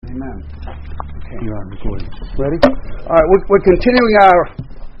Amen. Okay. You are recording. Ready? All right, we're continuing our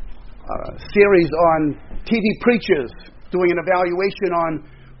series on TV preachers, doing an evaluation on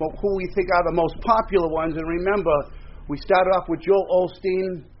who we think are the most popular ones. And remember, we started off with Joel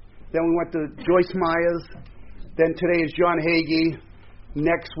Osteen, then we went to Joyce Myers, then today is John Hagee.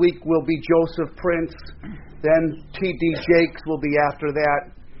 Next week will be Joseph Prince, then T.D. Jakes will be after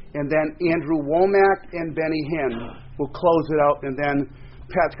that, and then Andrew Womack and Benny Hinn will close it out, and then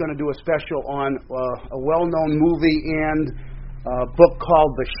Pat's going to do a special on a well-known movie and book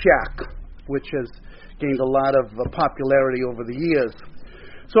called The Shack, which has gained a lot of popularity over the years.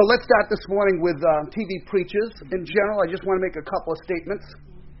 So let's start this morning with TV preachers. In general, I just want to make a couple of statements.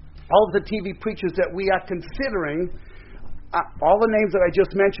 All of the TV preachers that we are considering, all the names that I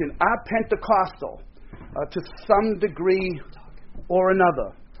just mentioned, are Pentecostal to some degree or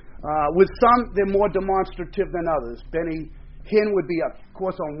another. With some, they're more demonstrative than others. Benny Hinn would be, of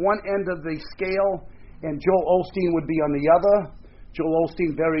course, on one end of the scale, and Joel Osteen would be on the other. Joel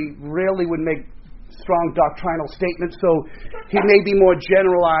Osteen very rarely would make strong doctrinal statements, so he may be more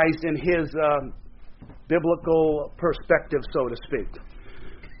generalized in his biblical perspective, so to speak.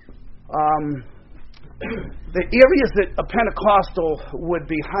 The areas that a Pentecostal would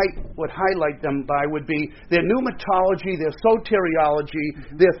highlight them by would be their pneumatology, their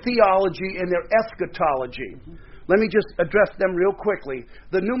soteriology, their theology, and their eschatology. Let me just address them real quickly.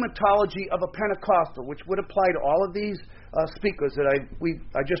 The pneumatology of a Pentecostal, which would apply to all of these speakers that I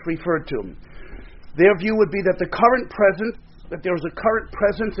just referred to. Their view would be that there is a current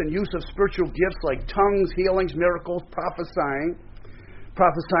presence and use of spiritual gifts like tongues, healings, miracles, prophesying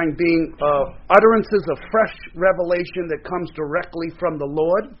being utterances of fresh revelation that comes directly from the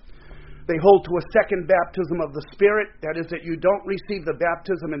Lord. They hold to a second baptism of the Spirit, that is, that you don't receive the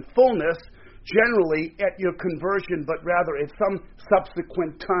baptism in fullness, generally at your conversion, but rather at some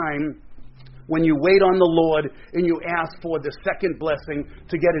subsequent time when you wait on the Lord and you ask for the second blessing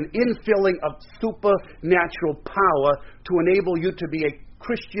to get an infilling of supernatural power to enable you to be a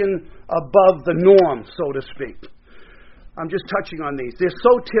Christian above the norm, so to speak. I'm just touching on these. Their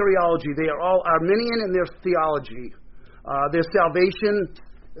soteriology, they are all Arminian in their theology. Their salvation,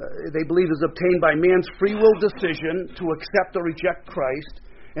 they believe, is obtained by man's free will decision to accept or reject Christ.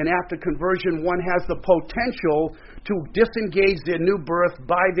 And after conversion, one has the potential to disengage their new birth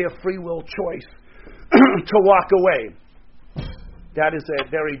by their free will choice to walk away. That is a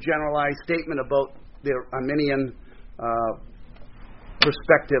very generalized statement about their Arminian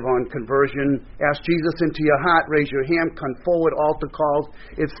perspective on conversion. Ask Jesus into your heart, raise your hand, come forward, altar calls,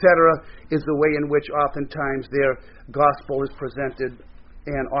 etc., is the way in which oftentimes their gospel is presented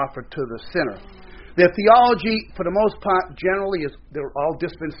and offered to the sinner. Their theology, for the most part, generally they're all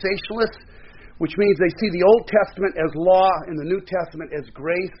dispensationalists, which means they see the Old Testament as law and the New Testament as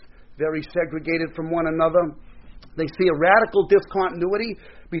grace, very segregated from one another. They see a radical discontinuity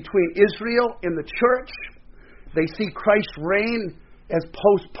between Israel and the church. They see Christ's reign as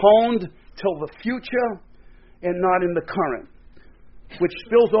postponed till the future and not in the current, which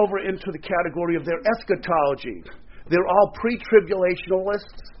spills over into the category of their eschatology. They're all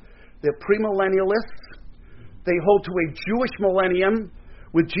pre-tribulationalists. They're premillennialists. They hold to a Jewish millennium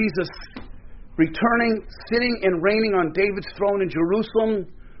with Jesus returning, sitting and reigning on David's throne in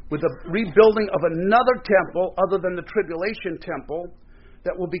Jerusalem with a rebuilding of another temple other than the tribulation temple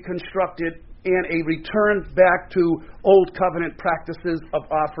that will be constructed, and a return back to old covenant practices of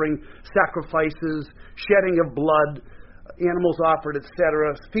offering sacrifices, shedding of blood, animals offered,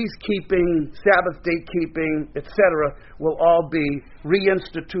 etc., feast keeping, Sabbath day keeping, etc., will all be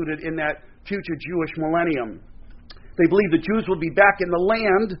reinstituted in that future Jewish millennium. They believe the Jews will be back in the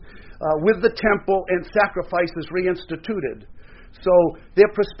land with the temple and sacrifices reinstituted. So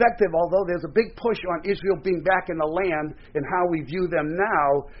their perspective, although there's a big push on Israel being back in the land and how we view them now,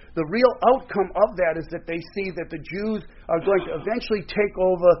 the real outcome of that is that they see that the Jews are going to eventually take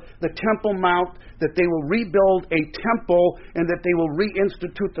over the Temple Mount, that they will rebuild a temple, and that they will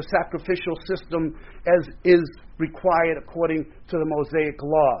reinstitute the sacrificial system as is required according to the Mosaic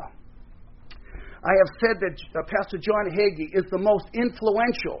Law. I have said that Pastor John Hagee is the most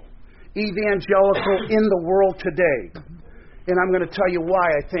influential evangelical in the world today. And I'm going to tell you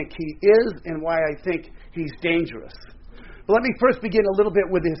why I think he is and why I think he's dangerous. But let me first begin a little bit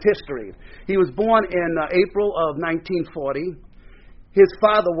with his history. He was born in April of 1940. His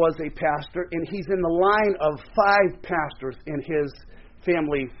father was a pastor, and he's in the line of 5 pastors in his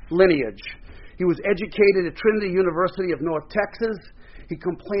family lineage. He was educated at Trinity University of North Texas. He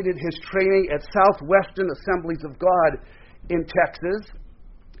completed his training at Southwestern Assemblies of God in Texas.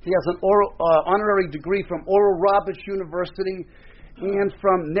 He has an honorary degree from Oral Roberts University and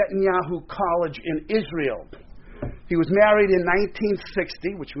from Netanyahu College in Israel. He was married in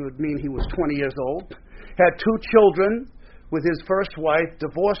 1960, which would mean he was 20 years old, had 2 children with his first wife,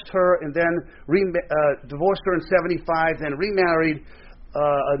 divorced her and then divorced her in 75, then remarried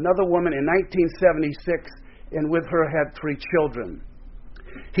another woman in 1976, and with her had 3 children.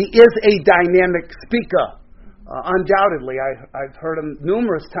 He is a dynamic speaker, undoubtedly. I've heard him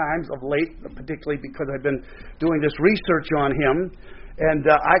numerous times of late, particularly because I've been doing this research on him. And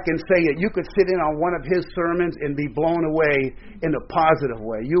I can say that you could sit in on one of his sermons and be blown away in a positive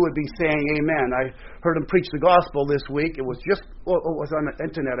way. You would be saying amen. I heard him preach the gospel this week. It was on the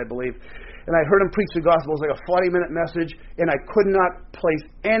internet, I believe. And I heard him preach the gospel. It was like a 40-minute message, and I could not place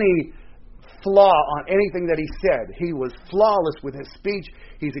any flaw on anything that he said. He was flawless with his speech.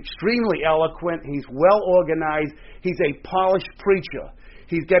 He's extremely eloquent. He's well organized. He's a polished preacher.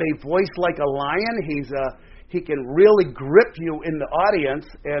 He's got a voice like a lion. He can really grip you in the audience,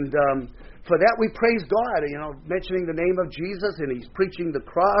 and for that we praise God. Mentioning the name of Jesus, and he's preaching the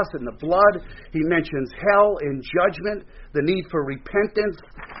cross and the blood. He mentions hell and judgment, the need for repentance.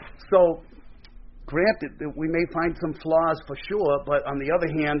 So, granted, we may find some flaws for sure, but on the other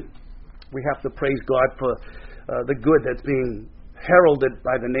hand, we have to praise God for the good that's being heralded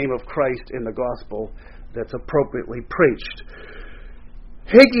by the name of Christ in the gospel that's appropriately preached.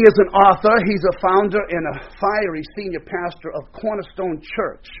 Hagee is an author. He's a founder and a fiery senior pastor of Cornerstone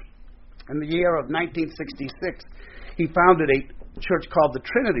Church. In the year of 1966, he founded a church called the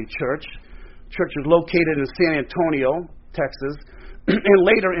Trinity Church. The church is located in San Antonio, Texas. And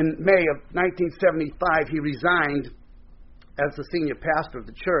later in May of 1975, he resigned as the senior pastor of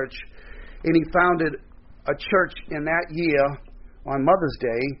the church, and he founded a church in that year on Mother's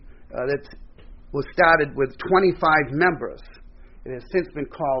Day that was started with 25 members. It has since been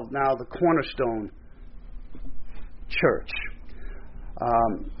called now the Cornerstone Church.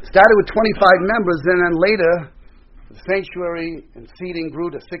 Started with 25 members, and then later the sanctuary and seating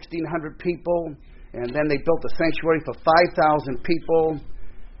grew to 1,600 people, and then they built a sanctuary for 5,000 people.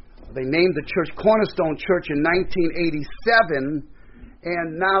 They named the church Cornerstone Church in 1987,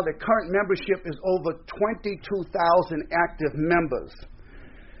 and now the current membership is over 22,000 active members.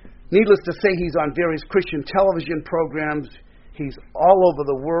 Needless to say, he's on various Christian television programs. He's all over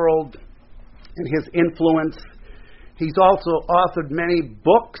the world in his influence. He's also authored many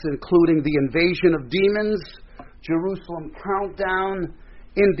books, including The Invasion of Demons, Jerusalem Countdown,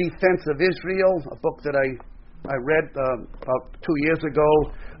 In Defense of Israel, a book that I read about 2 years ago.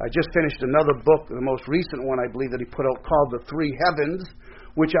 I just finished another book, the most recent one I believe that he put out, called The Three Heavens,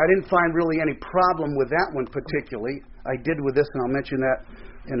 which I didn't find really any problem with that one particularly. I did with this, and I'll mention that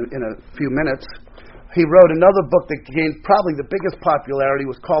in a few minutes. He wrote another book that gained probably the biggest popularity.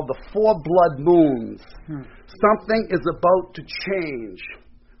 Was called The Four Blood Moons. Something is about to change,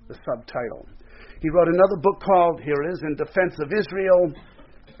 the subtitle. He wrote another book called, here it is, In Defense of Israel,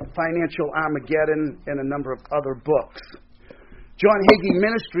 Financial Armageddon, and a number of other books. John Hagee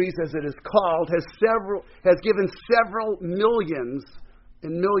Ministries, as it is called, has given several millions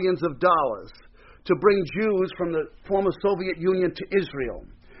and millions of dollars to bring Jews from the former Soviet Union to Israel,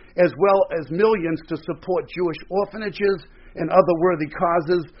 as well as millions to support Jewish orphanages and other worthy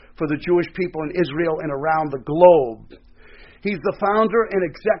causes for the Jewish people in Israel and around the globe. He's the founder and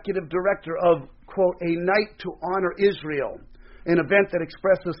executive director of, quote, A Night to Honor Israel, an event that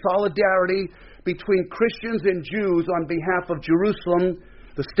expresses solidarity between Christians and Jews on behalf of Jerusalem,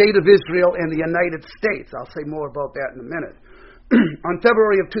 the state of Israel, and the United States. I'll say more about that in a minute. On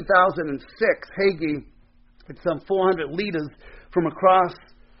February of 2006, Hagee and some 400 leaders from across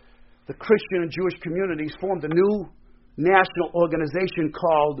the Christian and Jewish communities formed a new national organization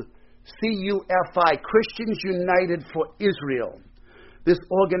called CUFI, Christians United for Israel. This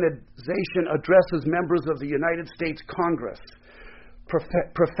organization addresses members of the United States Congress,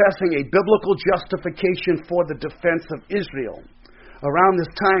 professing a biblical justification for the defense of Israel. Around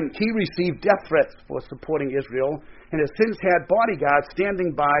this time, he received death threats for supporting Israel and has since had bodyguards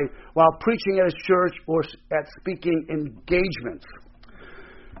standing by while preaching at his church or at speaking engagements.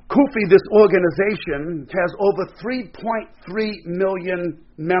 CUFI, this organization, has over 3.3 million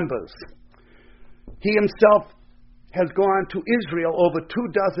members. He himself has gone to Israel over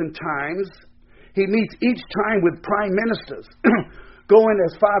 24 times. He meets each time with prime ministers, going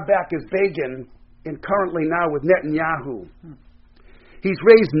as far back as Begin and currently now with Netanyahu. He's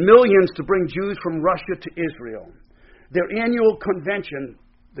raised millions to bring Jews from Russia to Israel. Their annual convention,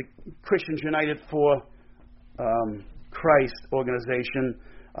 the Christians United for Christ organization,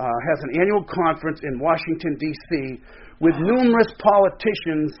 has an annual conference in Washington, D.C., with numerous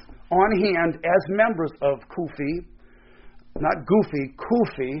politicians on hand as members of CUFI. not goofy,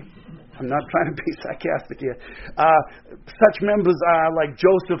 Kufi. I'm not trying to be sarcastic here. Such members are like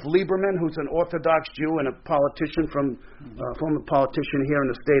Joseph Lieberman, who's an Orthodox Jew and a politician former politician here in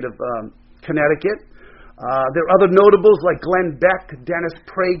the state of Connecticut. There are other notables like Glenn Beck, Dennis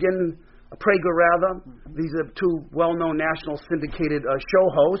Prager. These are two well-known national syndicated show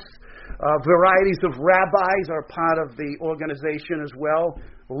hosts. Varieties of rabbis are part of the organization as well,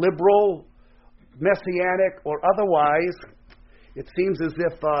 liberal, messianic, or otherwise. It seems as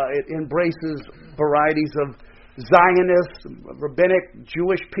if it embraces varieties of Zionists, rabbinic,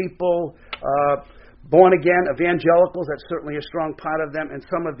 Jewish people, born-again, evangelicals, that's certainly a strong part of them, and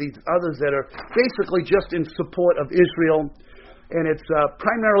some of these others that are basically just in support of Israel. And it's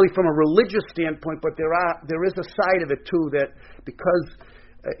primarily from a religious standpoint, but there is a side of it too, that because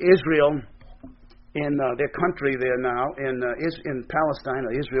Israel, in their country there now, in Palestine,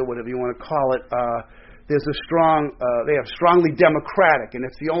 or Israel, whatever you want to call it, there's a strong, they are strongly democratic, and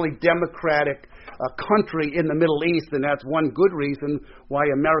it's the only democratic country in the Middle East, and that's one good reason why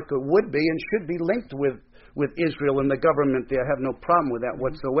America would be and should be linked with Israel and the government there. I have no problem with that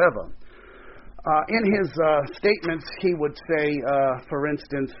whatsoever. In his statements, he would say, for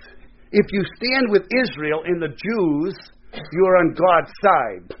instance, if you stand with Israel and the Jews, you are on God's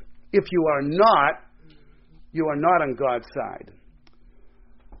side. If you are not on God's side.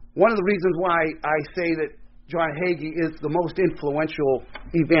 One of the reasons why I say that John Hagee is the most influential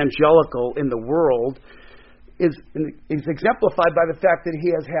evangelical in the world is exemplified by the fact that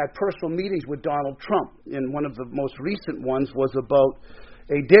he has had personal meetings with Donald Trump. And one of the most recent ones was about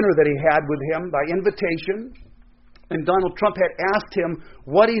a dinner that he had with him by invitation. And Donald Trump had asked him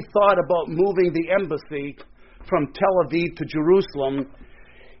what he thought about moving the embassy from Tel Aviv to Jerusalem.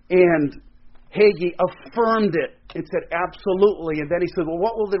 And Hagee affirmed it and said, absolutely. And then he said, well,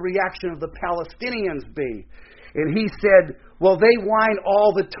 what will the reaction of the Palestinians be? And he said, well, they whine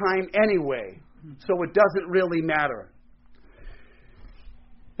all the time anyway, so it doesn't really matter.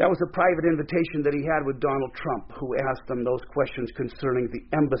 That was a private invitation that he had with Donald Trump, who asked him those questions concerning the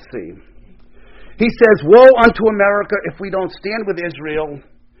embassy. He says, woe unto America if we don't stand with Israel.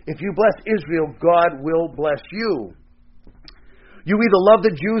 If you bless Israel, God will bless you. You either love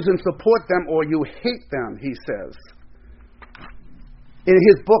the Jews and support them, or you hate them, he says. In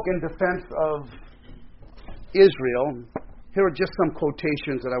his book, In Defense of Israel, here are just some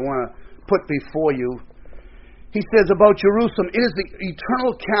quotations that I want to put before you. He says about Jerusalem, it is the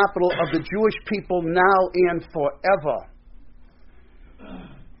eternal capital of the Jewish people now and forever.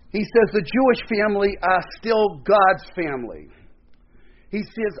 He says the Jewish family are still God's family. He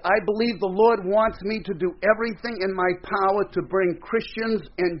says, I believe the Lord wants me to do everything in my power to bring Christians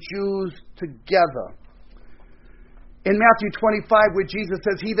and Jews together. In Matthew 25, where Jesus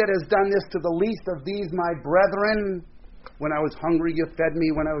says, he that has done this to the least of these my brethren, when I was hungry, you fed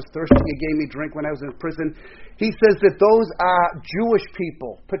me. When I was thirsty, you gave me drink. When I was in prison. He says that those are Jewish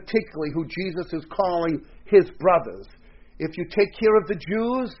people, particularly who Jesus is calling his brothers. If you take care of the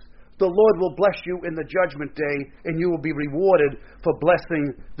Jews, the Lord will bless you in the judgment day, and you will be rewarded for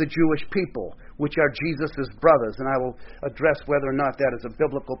blessing the Jewish people, which are Jesus' brothers. And I will address whether or not that is a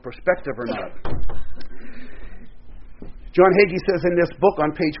biblical perspective or not. John Hagee says in this book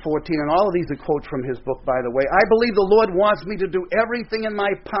on page 14, and all of these are quotes from his book, by the way, I believe the Lord wants me to do everything in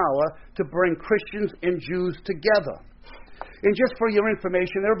my power to bring Christians and Jews together. And just for your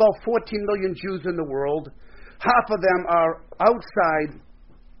information, there are about 14 million Jews in the world. Half of them are outside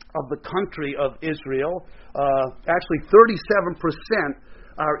of the country of Israel. Actually, 37%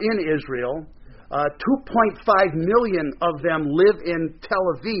 are in Israel. 2.5 million of them live in Tel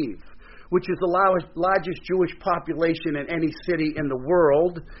Aviv, which is the largest Jewish population in any city in the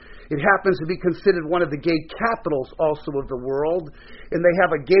world. It happens to be considered one of the gay capitals also of the world. And they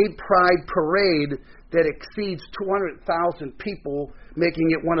have a gay pride parade that exceeds 200,000 people,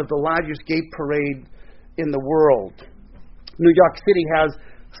 making it one of the largest gay parades in the world. New York City has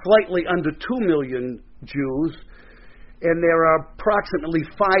slightly under 2 million Jews, and there are approximately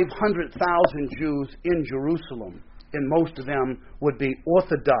 500,000 Jews in Jerusalem, and most of them would be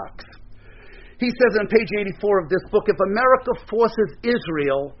Orthodox. He says on page 84 of this book, if America forces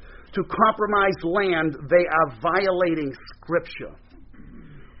Israel to compromise land, they are violating Scripture.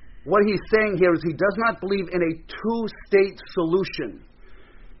 What he's saying here is he does not believe in a two-state solution,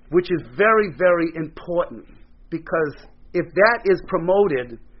 which is very, very important, because if that is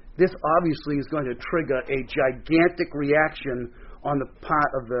promoted, this obviously is going to trigger a gigantic reaction on the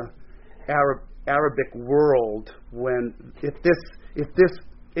part of the Arabic world if this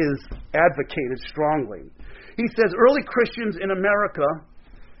is advocated strongly. He says early Christians in America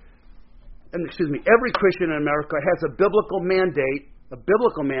every Christian in America has a biblical mandate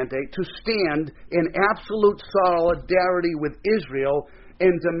to stand in absolute solidarity with Israel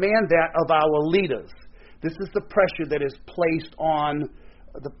and demand that of our leaders. This is the pressure that is placed on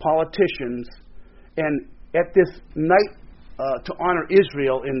the politicians. And at this night to honor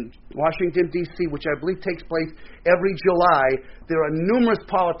Israel in Washington, D.C., which I believe takes place every July, there are numerous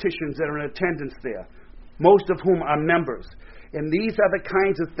politicians that are in attendance there, most of whom are members. And these are the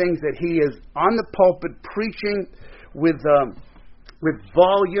kinds of things that he is on the pulpit preaching with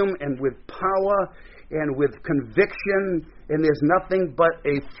volume and with power and with conviction, and there's nothing but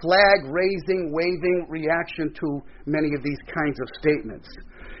a flag-raising, waving reaction to many of these kinds of statements.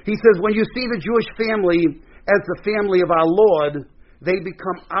 He says, when you see the Jewish family as the family of our Lord, they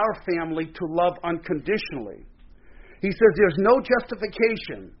become our family to love unconditionally. He says there's no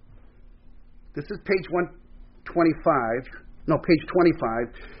justification. This is page 25.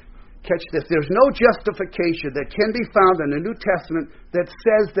 Catch this. There's no justification that can be found in the New Testament that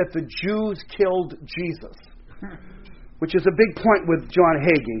says that the Jews killed Jesus, which is a big point with John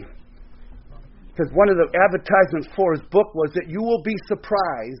Hagee. Because one of the advertisements for his book was that you will be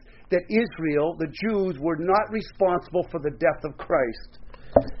surprised that Israel, the Jews, were not responsible for the death of Christ.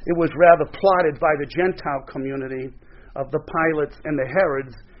 It was rather plotted by the Gentile community of the Pilates and the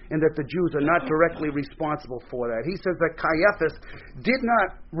Herods, and that the Jews are not directly responsible for that. He says that Caiaphas did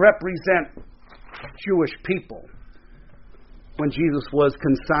not represent Jewish people when Jesus was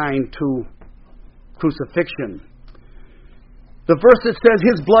consigned to crucifixion. The verse that says,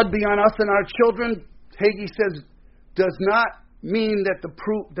 his blood be on us and our children, Hagee says, does not mean that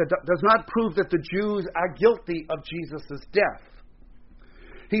does not prove that the Jews are guilty of Jesus' death.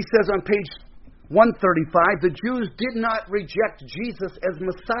 He says on page 135, the Jews did not reject Jesus as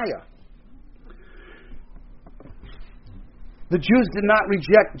Messiah. The Jews did not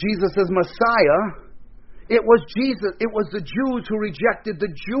reject Jesus as Messiah. It was the Jews who rejected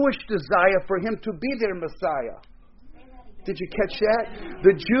the Jewish desire for him to be their Messiah. Did you catch that?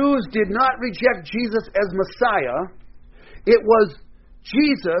 The Jews did not reject Jesus as Messiah. It was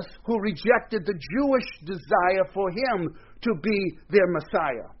Jesus who rejected the Jewish desire for him to be their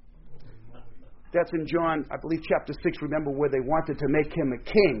Messiah. That's in John, I believe, chapter 6, remember, where they wanted to make him a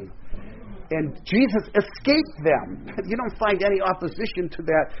king. And Jesus escaped them. You don't find any opposition to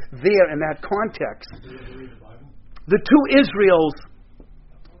that there in that context. The two Israels,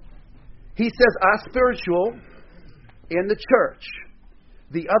 he says, are spiritual in the church.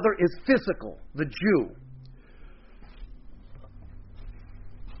 The other is physical, the Jew.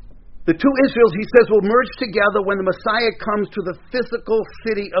 The two Israels, he says, will merge together when the Messiah comes to the physical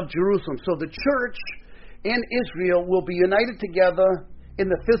city of Jerusalem. So the church and Israel will be united together in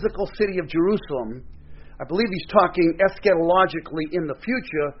the physical city of Jerusalem. I believe he's talking eschatologically in the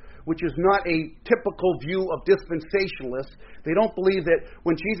future, which is not a typical view of dispensationalists. They don't believe that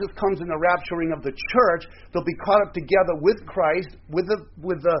when Jesus comes in the rapturing of the church, they'll be caught up together with Christ, with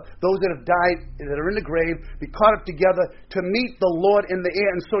those that have died, that are in the grave, be caught up together to meet the Lord in the air,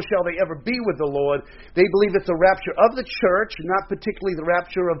 and so shall they ever be with the Lord. They believe it's a rapture of the church, not particularly the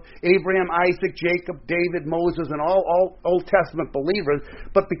rapture of Abraham, Isaac, Jacob, David, Moses, and all Old Testament believers,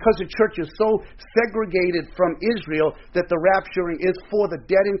 but because the church is so segregated from Israel that the rapturing is for the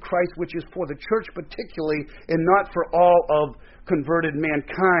dead in Christ, which is for the church particularly, and not for all of converted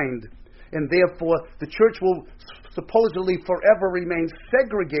mankind. And therefore, the church will supposedly forever remain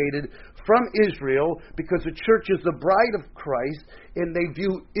segregated from Israel because the church is the bride of Christ, and they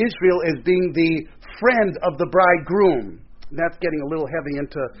view Israel as being the friend of the bridegroom. And that's getting a little heavy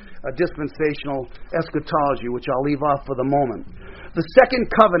into dispensational eschatology, which I'll leave off for the moment. The second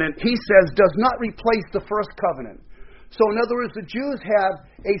covenant, he says, does not replace the first covenant. So in other words, the Jews have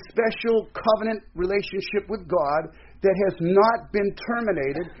a special covenant relationship with God that has not been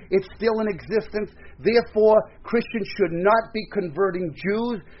terminated. It's still in existence. Therefore, Christians should not be converting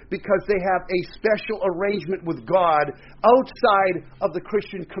Jews because they have a special arrangement with God outside of the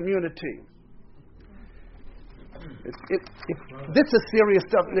Christian community. This is serious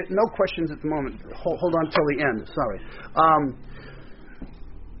stuff. No questions at the moment. Hold on till the end. Sorry.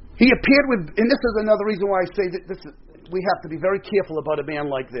 He appeared with, and this is another reason why I say that we have to be very careful about a man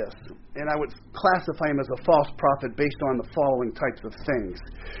like this. And I would classify him as a false prophet based on the following types of things.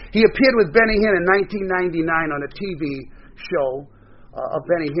 He appeared with Benny Hinn in 1999 on a TV show of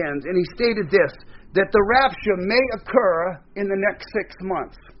Benny Hinn's, and he stated this, that the rapture may occur in the next 6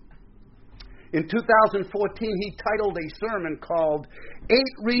 months. In 2014, he titled a sermon called 8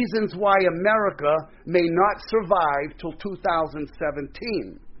 Reasons Why America May Not Survive Till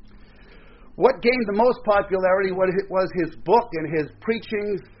 2017. What gained the most popularity was his book and his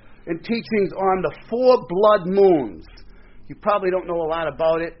preachings and teachings on the 4 blood moons. You probably don't know a lot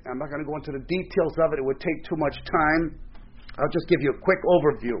about it. I'm not going to go into the details of it. It would take too much time. I'll just give you a quick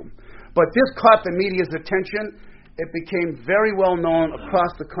overview. But this caught the media's attention. It became very well known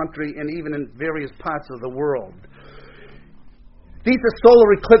across the country and even in various parts of the world. These are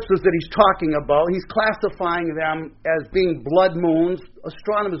solar eclipses that he's talking about. He's classifying them as being blood moons.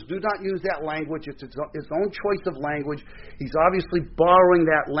 Astronomers do not use that language. It's his own choice of language. He's obviously borrowing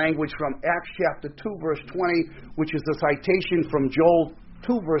that language from Acts chapter 2, verse 20, which is a citation from Joel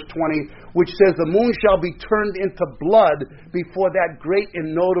 2, verse 20, which says, the moon shall be turned into blood before that great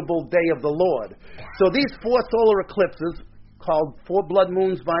and notable day of the Lord. So these 4 solar eclipses, called 4 blood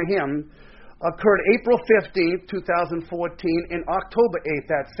moons by him, occurred April 15th, 2014, and October 8th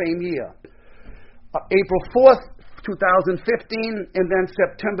that same year. April 4th, 2015, and then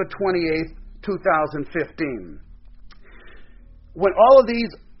September 28th, 2015. When all of these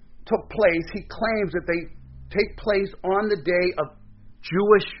took place, he claims that they take place on the day of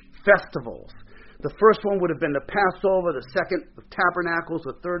Jewish festivals. The first one would have been the Passover, the second, the Tabernacles,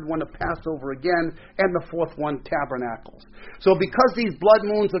 the third one, the Passover again, and the fourth one, Tabernacles. So because these blood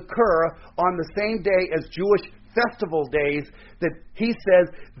moons occur on the same day as Jewish festival days, that he says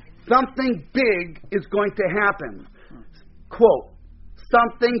something big is going to happen. Quote,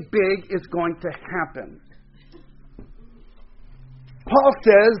 something big is going to happen. Paul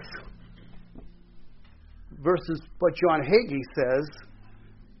says, versus what John Hagee says,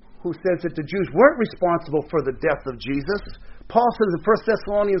 who says that the Jews weren't responsible for the death of Jesus. Paul says in 1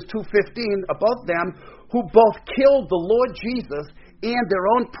 Thessalonians 2:15 about them, who both killed the Lord Jesus and their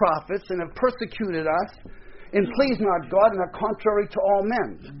own prophets and have persecuted us and pleased not God and are contrary to all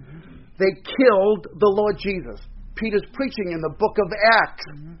men. They killed the Lord Jesus. Peter's preaching in the book of Acts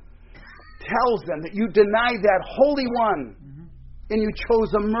tells them that you deny that Holy One and you chose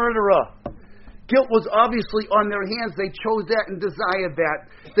a murderer. Guilt was obviously on their hands. They chose that and desired that.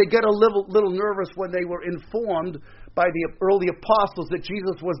 They get a little nervous when they were informed by the early apostles that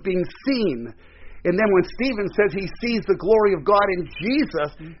Jesus was being seen. And then when Stephen says he sees the glory of God in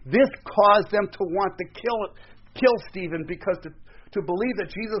Jesus, this caused them to want to kill Stephen, because to believe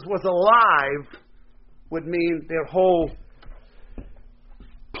that Jesus was alive would mean their whole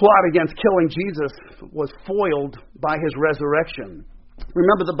plot against killing Jesus was foiled by his resurrection.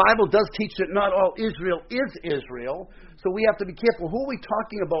 Remember, the Bible does teach that not all Israel is Israel, so we have to be careful. Who are we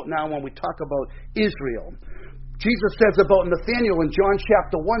talking about now when we talk about Israel? Jesus says about Nathanael in John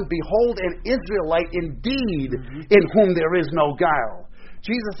chapter 1, behold, an Israelite indeed, in whom there is no guile.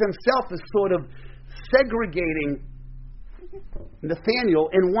 Jesus himself is sort of segregating Nathanael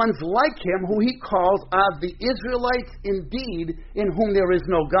and ones like him who he calls are the Israelites indeed, in whom there is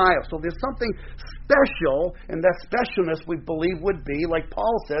no guile. So there's something special, and that specialness we believe would be, like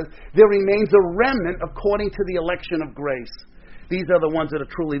Paul says, there remains a remnant according to the election of grace. These are the ones that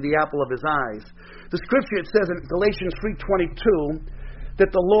are truly the apple of his eyes. The scripture, it says in Galatians 3:22,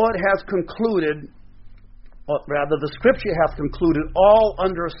 that the Lord has concluded, or rather the scripture has concluded all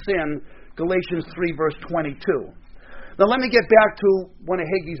under sin, Galatians 3 verse 22. Now let me get back to one of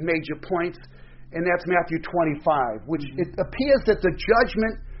Hagee's major points, and that's Matthew 25, which it appears that the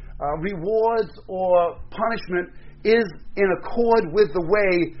judgment, rewards, or punishment is in accord with the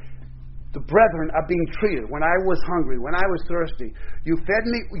way the brethren are being treated. When I was hungry, when I was thirsty, you fed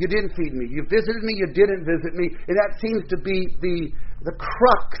me, you didn't feed me. You visited me, you didn't visit me. And that seems to be the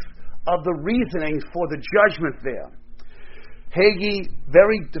crux of the reasonings for the judgment there. Hagee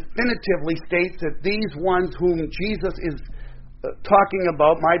very definitively states that these ones whom Jesus is talking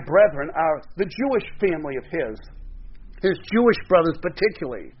about, my brethren, are the Jewish family of his Jewish brothers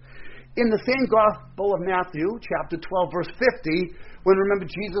particularly. In the same Gospel of Matthew, chapter 12, verse 50, when, remember,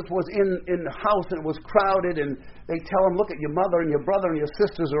 Jesus was in the house and it was crowded, and they tell him, look at your mother and your brother and your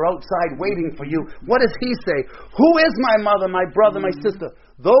sisters are outside waiting for you. What does he say? Who is my mother, my brother, my sister?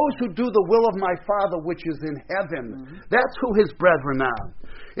 Those who do the will of my Father which is in heaven. That's who his brethren are.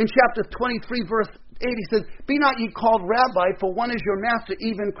 In chapter 23, verse 8, he says, be not ye called rabbi, for one is your master,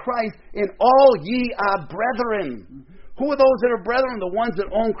 even Christ, and all ye are brethren. Who are those that are brethren? The ones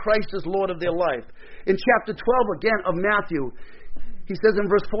that own Christ as Lord of their life. In chapter 12, again, of Matthew, he says in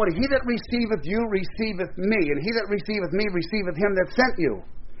verse 40, he that receiveth you receiveth me, and he that receiveth me receiveth him that sent you.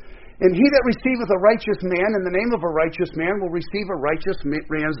 And he that receiveth a righteous man in the name of a righteous man will receive a righteous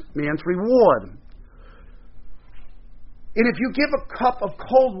man's reward. And if you give a cup of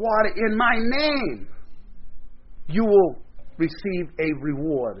cold water in my name, you will receive a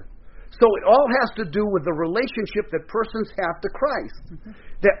reward. So it all has to do with the relationship that persons have to Christ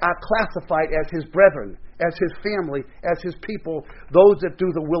that are classified as his brethren. as His family, as His people, those that do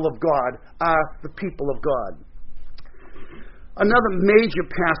the will of God are the people of God. Another major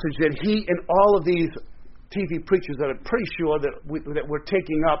passage that he and all of these TV preachers that I'm pretty sure that we're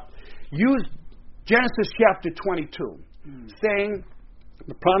taking up use Genesis chapter 22, saying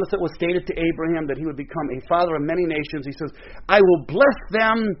the promise that was stated to Abraham that he would become a father of many nations. He says, I will bless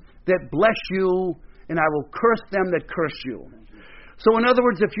them that bless you, and I will curse them that curse you. So in other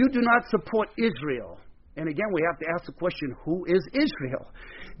words, if you do not support Israel, and again we have to ask the question, who is Israel?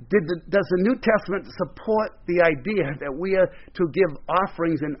 Does the New Testament support the idea that we are to give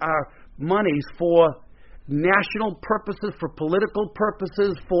offerings and our monies for national purposes, for political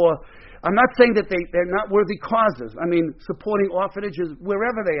purposes, I'm not saying that they're not worthy causes. I mean, supporting orphanages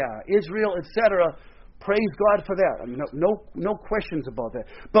wherever they are, Israel, etc. Praise God for that. I mean, no questions about that.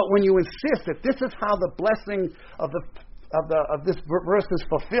 But when you insist that this is how the blessing of this verse is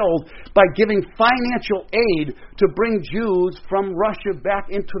fulfilled, by giving financial aid to bring Jews from Russia back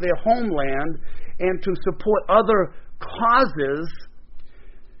into their homeland and to support other causes,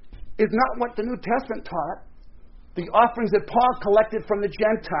 is not what the New Testament taught. The offerings that Paul collected from the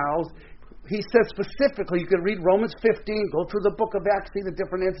Gentiles, he says specifically, you can read Romans 15, go through the book of Acts, see the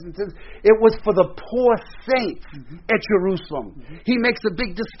different instances. It was for the poor saints at Jerusalem. He makes a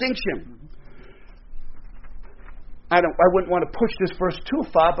big distinction. I wouldn't want to push this verse too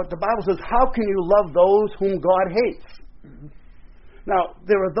far, but the Bible says, how can you love those whom God hates? Now,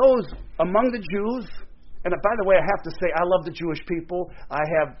 there are those among the Jews, and by the way, I have to say, I love the Jewish people. I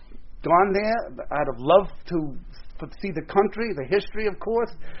have gone there out of love to see the country, the history, of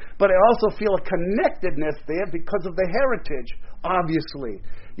course, but I also feel a connectedness there because of the heritage, obviously.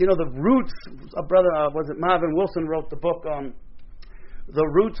 You know, the roots, Marvin Wilson wrote the book, The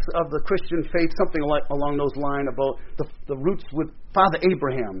Roots of the Christian Faith, something along those lines about the roots with Father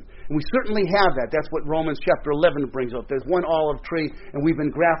Abraham. And we certainly have that. That's what Romans chapter 11 brings up. There's one olive tree, and we've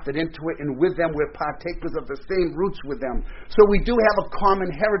been grafted into it, and with them we're partakers of the same roots with them. So we do have a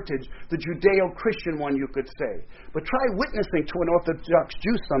common heritage, the Judeo-Christian one, you could say. But try witnessing to an Orthodox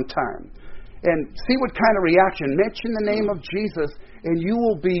Jew sometime, and see what kind of reaction. Mention the name of Jesus, and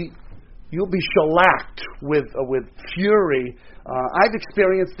you'll be shellacked with fury. I've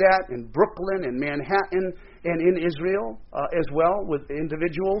experienced that in Brooklyn, in Manhattan, and in Israel as well with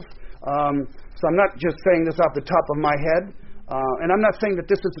individuals. So I'm not just saying this off the top of my head, and I'm not saying that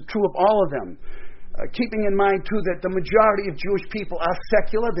this is true of all of them. Keeping in mind, too, that the majority of Jewish people are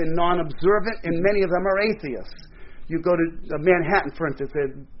secular, they're non-observant, and many of them are atheists. You go to Manhattan, for instance, there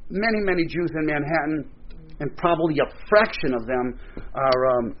are many Jews in Manhattan, and probably a fraction of them are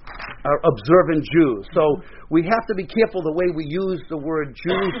observant Jews. So we have to be careful the way we use the word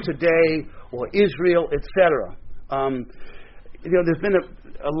Jews today or Israel, etc. There's been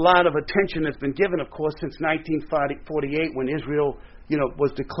a lot of attention that's been given, of course, since 1948 when Israel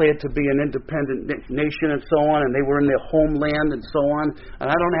was declared to be an independent nation and so on, and they were in their homeland and so on. And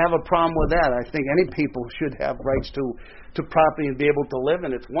I don't have a problem with that. I think any people should have rights to property and be able to live,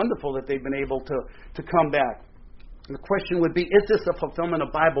 and it's wonderful that they've been able to come back. And the question would be, is this a fulfillment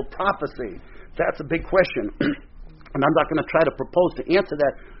of Bible prophecy? That's a big question. And I'm not going to try to propose to answer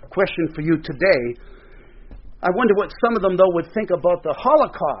that question for you today. I wonder what some of them, though, would think about the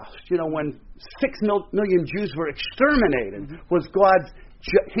Holocaust, when 6 million Jews were exterminated. Was God's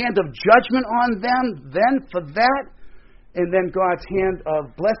hand of judgment on them then for that? And then God's hand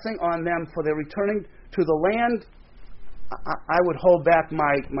of blessing on them for their returning to the land? I would hold back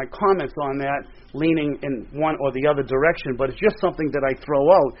my comments on that, leaning in one or the other direction, but it's just something that I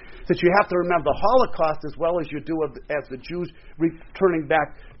throw out, that you have to remember the Holocaust as well as you do as the Jews returning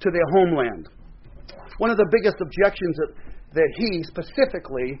back to their homeland. One of the biggest objections that he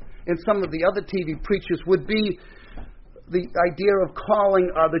specifically and some of the other TV preachers would be the idea of calling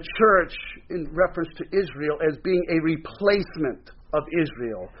the church in reference to Israel as being a replacement of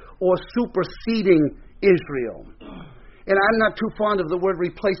Israel or superseding Israel. And I'm not too fond of the word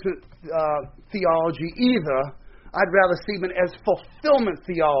replacement theology either. I'd rather see it as fulfillment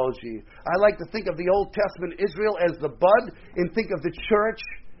theology. I like to think of the Old Testament Israel as the bud and think of the church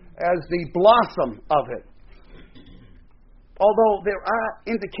as the blossom of it. Although there are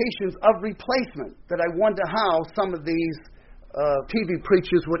indications of replacement, that I wonder how some of these TV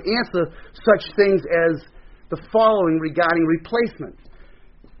preachers would answer such things as the following regarding replacement.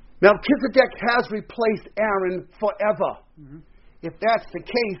 Melchizedek has replaced Aaron forever. If that's the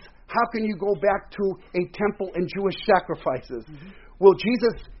case, how can you go back to a temple and Jewish sacrifices? Will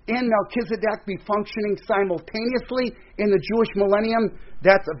Jesus and Melchizedek be functioning simultaneously in the Jewish millennium?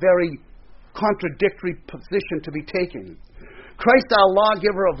 That's a very contradictory position to be taken. Christ, our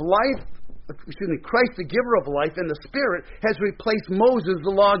lawgiver of life, Christ, the giver of life, and the Spirit, has replaced Moses,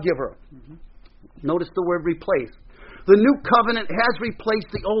 the lawgiver. Mm-hmm. Notice the word replace. The new covenant has replaced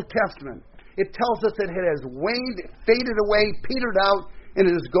the Old Testament. It tells us that it has waned, faded away, petered out, and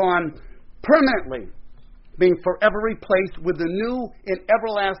it is gone permanently, being forever replaced with the new and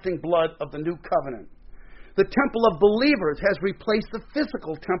everlasting blood of the new covenant. The temple of believers has replaced the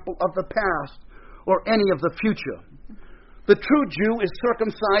physical temple of the past or any of the future. The true Jew is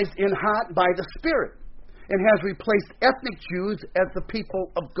circumcised in heart by the Spirit and has replaced ethnic Jews as the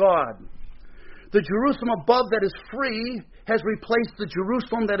people of God. The Jerusalem above that is free has replaced the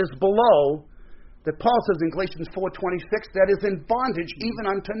Jerusalem that is below, that Paul says in Galatians 4:26, that is in bondage even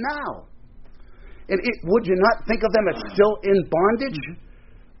unto now. And would you not think of them as still in bondage?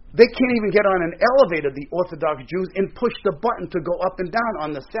 They can't even get on an elevator, the Orthodox Jews, and push the button to go up and down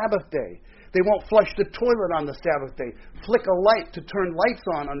on the Sabbath day. They won't flush the toilet on the Sabbath day, flick a light to turn lights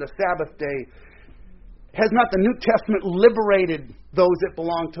on the Sabbath day. Has not the New Testament liberated those that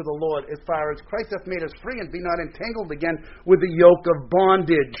belong to the Lord as far as Christ hath made us free and be not entangled again with the yoke of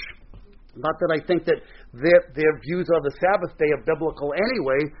bondage? Not that I think that their views of the Sabbath day are biblical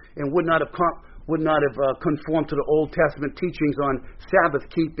anyway and would not have conformed to the Old Testament teachings on Sabbath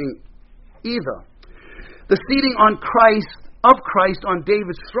keeping either. The seating of Christ on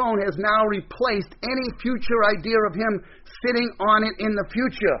David's throne has now replaced any future idea of him sitting on it in the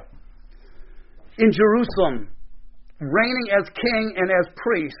future. In Jerusalem, reigning as king and as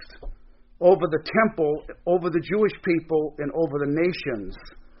priest over the temple, over the Jewish people, and over the nations.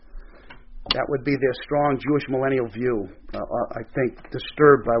 That would be their strong Jewish millennial view, I think,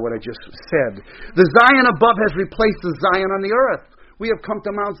 disturbed by what I just said. The Zion above has replaced the Zion on the earth. We have come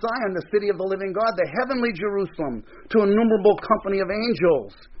to Mount Zion, the city of the living God, the heavenly Jerusalem, to innumerable company of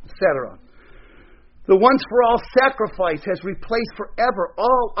angels, etc. The once for all sacrifice has replaced forever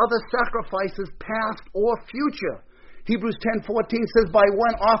all other sacrifices, past or future. Hebrews 10:14 says, by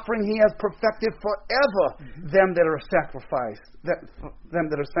one offering he has perfected forever them that are sacrificed, them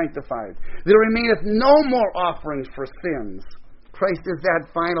that are sanctified. There remaineth no more offerings for sins. Christ is that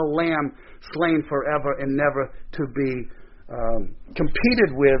final lamb slain forever and never to be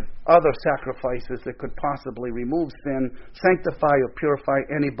competed with other sacrifices that could possibly remove sin, sanctify or purify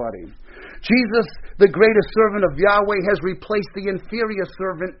anybody. Jesus, the greatest servant of Yahweh, has replaced the inferior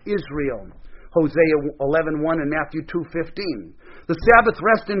servant Israel. Hosea 11:1 and Matthew 2:15. The Sabbath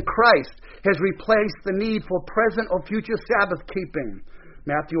rest in Christ has replaced the need for present or future Sabbath keeping.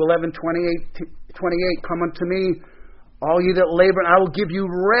 Matthew 11:28, come unto me, all ye that labor, and I will give you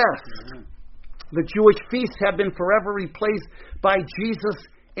rest. The Jewish feasts have been forever replaced by Jesus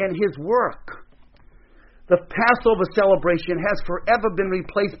and his work. The Passover celebration has forever been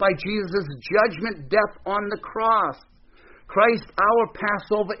replaced by Jesus' judgment death on the cross. Christ, our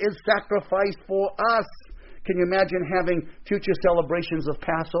Passover, is sacrificed for us. Can you imagine having future celebrations of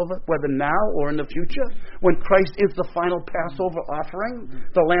Passover, whether now or in the future, when Christ is the final Passover offering,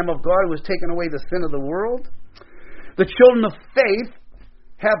 the Lamb of God who has taken away the sin of the world? The children of faith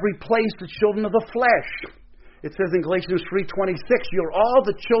have replaced the children of the flesh. It says in Galatians 3:26, you're all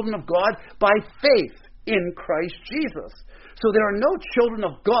the children of God by faith in Christ Jesus. So there are no children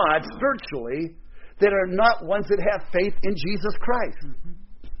of God spiritually that are not ones that have faith in Jesus Christ.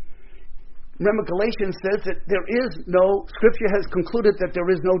 Remember, Galatians says that there is no, Scripture has concluded that there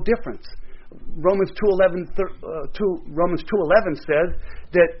is no difference. Romans 2:11 says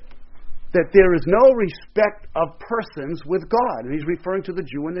that there is no respect of persons with God. And he's referring to the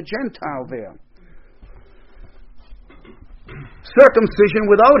Jew and the Gentile there. Circumcision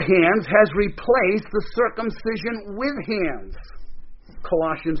without hands has replaced the circumcision with hands.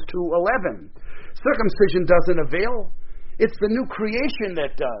 Colossians 2:11. Circumcision doesn't avail. It's the new creation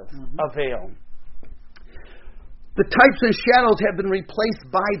that does avail. The types and shadows have been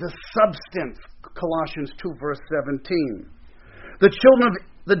replaced by the substance. Colossians 2 verse 17. The children of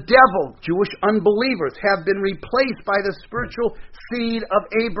the devil, Jewish unbelievers, have been replaced by the spiritual seed of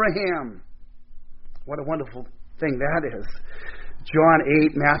Abraham. What a wonderful thing that is. John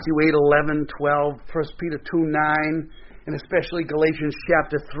 8, Matthew 8, 11, 12, 1 Peter 2, 9, and especially Galatians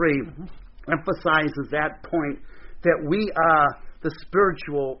chapter 3 emphasizes that point, that we are the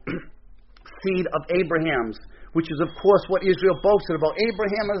spiritual seed of Abraham's, which is, of course, what Israel boasted about.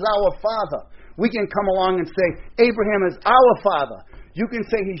 Abraham is our father. We can come along and say, Abraham is our father. You can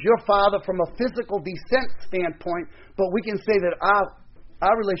say he's your father from a physical descent standpoint, but we can say that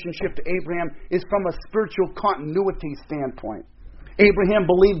our relationship to Abraham is from a spiritual continuity standpoint. Abraham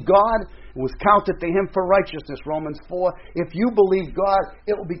believed God. It was counted to him for righteousness, Romans 4. If you believe God,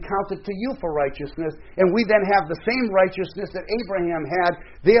 it will be counted to you for righteousness. And we then have the same righteousness that Abraham had,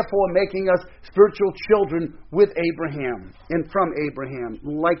 therefore making us spiritual children with Abraham and from Abraham,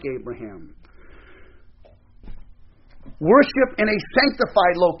 like Abraham. Worship in a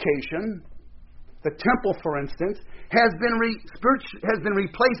sanctified location, the temple, for instance, has been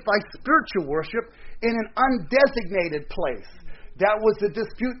replaced by spiritual worship in an undesignated place. That was the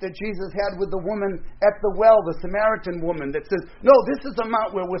dispute that Jesus had with the woman at the well, the Samaritan woman, that says, no, this is the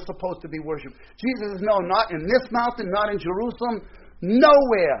mount where we're supposed to be worshipped. Jesus says, no, not in this mountain, not in Jerusalem,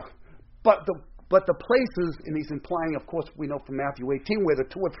 nowhere. But the places, and he's implying, of course, we know from Matthew 18, where the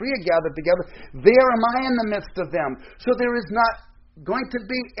 2 or 3 are gathered together, there am I in the midst of them. So there is not going to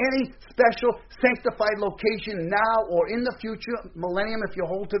be any special sanctified location now or in the future, millennium if you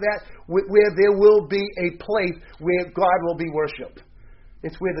hold to that, where there will be a place where God will be worshipped.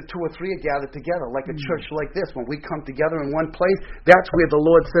 It's where the 2 or 3 are gathered together, like a church like this. When we come together in one place, that's where the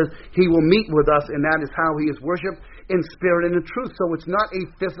Lord says He will meet with us, and that is how He is worshipped, in spirit and in truth. So it's not a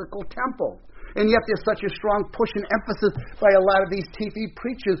physical temple. And yet there's such a strong push and emphasis by a lot of these TV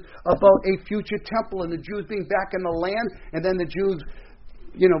preachers about a future temple and the Jews being back in the land, and then the Jews,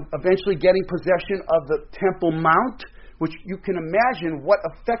 eventually getting possession of the Temple Mount, which you can imagine what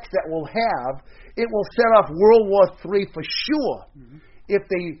effects that will have. It will set off World War III for sure. Mm-hmm. If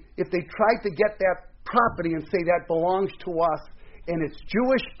they try to get that property and say that belongs to us and it's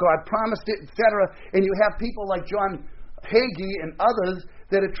Jewish, God promised it, etc. And you have people like John Hagee and others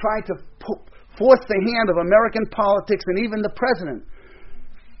that are trying to force the hand of American politics and even the president.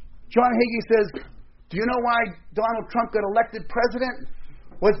 John Hagee says, do you know why Donald Trump got elected president?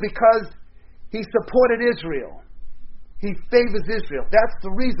 Was because he supported Israel. He favors Israel. That's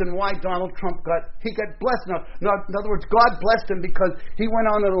the reason why Donald Trump got blessed. Now, in other words, God blessed him because he went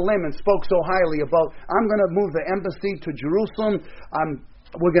on a limb and spoke so highly about, I'm going to move the embassy to Jerusalem.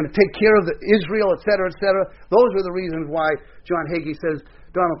 We're going to take care of Israel, etc., etc. Those are the reasons why John Hagee says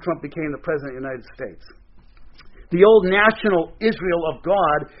Donald Trump became the President of the United States. The old national Israel of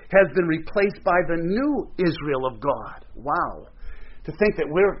God has been replaced by the new Israel of God. Wow. To think that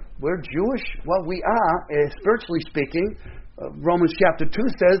we're Jewish? Well, we are, spiritually speaking. Romans chapter 2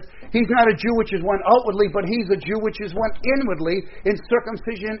 says, he's not a Jew which is one outwardly, but he's a Jew which is one inwardly. And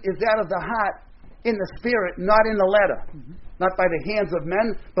circumcision is that of the heart, in the spirit, not in the letter. Mm-hmm. Not by the hands of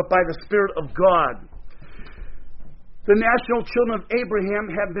men, but by the Spirit of God. The national children of Abraham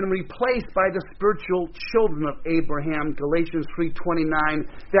have been replaced by the spiritual children of Abraham, Galatians 3:29.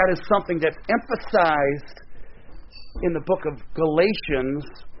 That is something that's emphasized in the book of Galatians,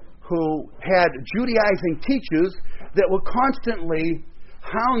 who had Judaizing teachers that were constantly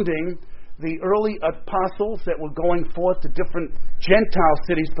hounding the early apostles that were going forth to different Gentile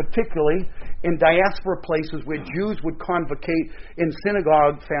cities, particularly in diaspora places where Jews would convocate in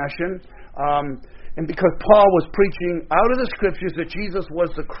synagogue fashion. And because Paul was preaching out of the Scriptures that Jesus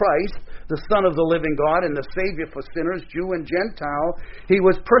was the Christ, the Son of the living God, and the Savior for sinners, Jew and Gentile, he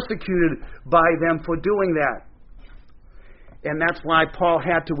was persecuted by them for doing that. And that's why Paul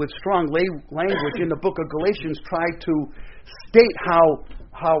had to, with strong language in the book of Galatians, try to state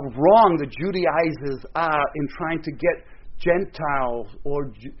how wrong the Judaizers are in trying to get Gentiles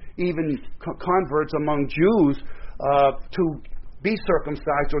or even converts among Jews to be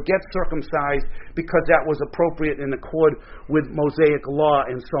circumcised or get circumcised because that was appropriate in accord with Mosaic law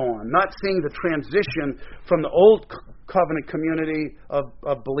and so on. Not seeing the transition from the old covenant community of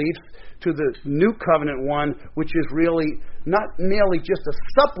beliefs to the new covenant one, which is really not merely just a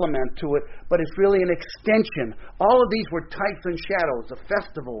supplement to it, but it's really an extension. All of these were types and shadows, the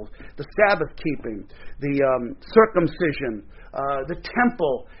festivals, the Sabbath keeping, the circumcision, the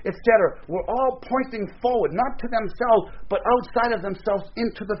temple, etc. were all pointing forward, not to themselves, but outside of themselves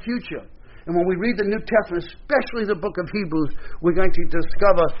into the future. And when we read the New Testament, especially the book of Hebrews, we're going to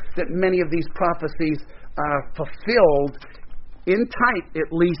discover that many of these prophecies are fulfilled in type,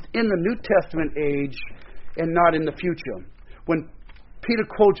 at least, in the New Testament age and not in the future. When Peter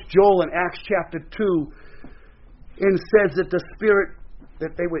quotes Joel in Acts chapter 2 and says that the Spirit,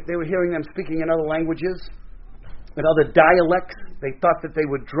 that they were hearing them speaking in other languages, in other dialects, they thought that they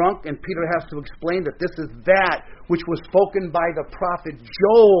were drunk, and Peter has to explain that this is that which was spoken by the prophet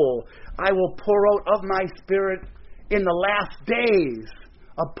Joel. I will pour out of my Spirit in the last days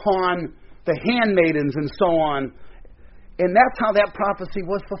upon the handmaidens and so on. And that's how that prophecy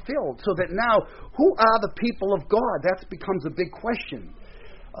was fulfilled. So that now, who are the people of God? That becomes a big question.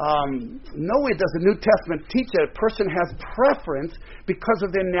 nowhere does the New Testament teach that a person has preference because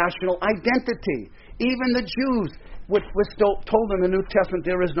of their national identity. Even the Jews, we're still told in the New Testament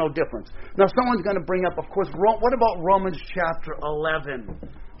there is no difference. Now, someone's going to bring up, of course, what about Romans chapter 11?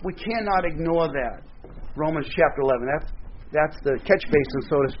 We cannot ignore that. Romans chapter 11. That's the catch basin,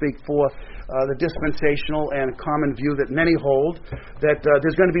 so to speak, for the dispensational and common view that many hold, that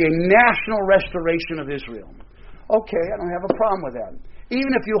there's going to be a national restoration of Israel. Okay, I don't have a problem with that.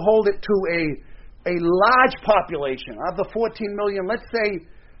 Even if you hold it to a large population, of the 14 million, let's say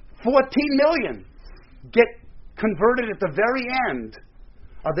 14 million get converted at the very end.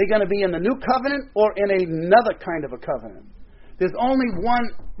 Are they going to be in the new covenant or in another kind of a covenant? There's only one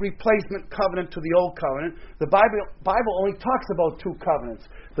replacement covenant to the old covenant. The Bible only talks about two covenants.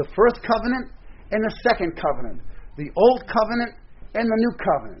 The first covenant and the second covenant. The old covenant and the new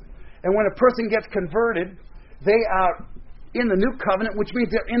covenant. And when a person gets converted, they are in the new covenant, which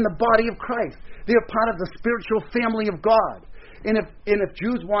means they're in the body of Christ. They're part of the spiritual family of God. And if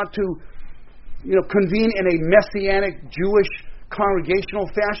Jews want to convene in a Messianic Jewish congregational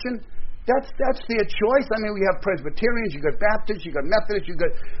fashion, that's their choice. I mean, we have Presbyterians, you've got Baptists, you've got Methodists, you've got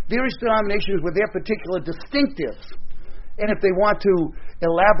various denominations with their particular distinctives. And if they want to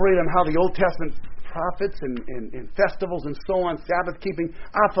elaborate on how the Old Testament prophets and festivals and so on, Sabbath keeping,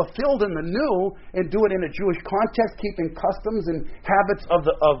 are fulfilled in the new and do it in a Jewish context, keeping customs and habits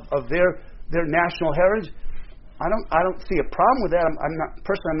of their national heritage, I don't see a problem with that. I'm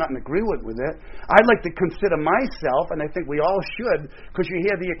not in agreement with it. I'd like to consider myself, and I think we all should, because you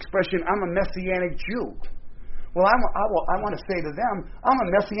hear the expression, I'm a Messianic Jew. Well, I want to say to them, I'm a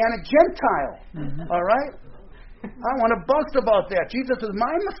Messianic Gentile. Mm-hmm. All right? I want to boast about that. Jesus is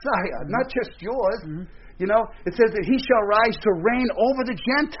my Messiah, not just yours. Mm-hmm. It says that he shall rise to reign over the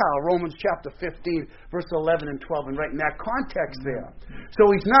Gentile, Romans chapter 15, verse 11 and 12, and right in that context there. So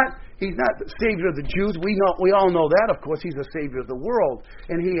he's not the Savior of the Jews. We all know that, of course. He's the Savior of the world.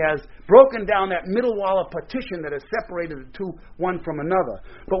 And he has broken down that middle wall of partition that has separated the two, one from another.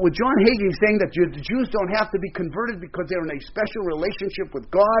 But with John Hagee saying that the Jews don't have to be converted because they're in a special relationship with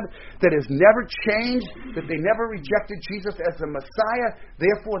God that has never changed, that they never rejected Jesus as the Messiah,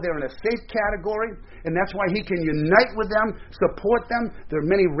 therefore they're in a safe category, and that's why he can unite with them, support them. There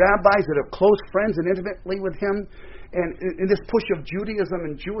are many rabbis that are close friends and intimately with him. And in this push of Judaism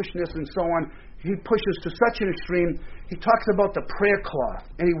and Jewishness and so on, he pushes to such an extreme. He talks about the prayer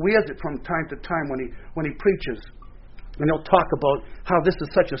cloth, and he wears it from time to time when he preaches. And he'll talk about how this is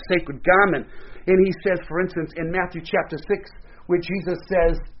such a sacred garment. And he says, for instance, in Matthew chapter 6, where Jesus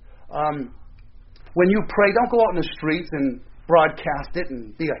says, when you pray, don't go out in the streets and broadcast it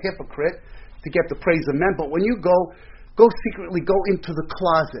and be a hypocrite to get the praise of men. But when you go secretly, go into the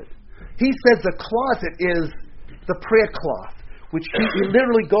closet. He says the closet is the prayer cloth, which he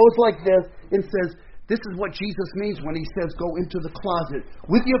literally goes like this and says, this is what Jesus means when he says go into the closet.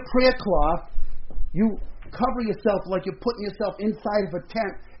 With your prayer cloth, you cover yourself like you're putting yourself inside of a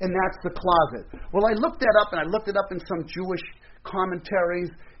tent, and that's the closet. Well, I looked that up, and I looked it up in some Jewish commentaries,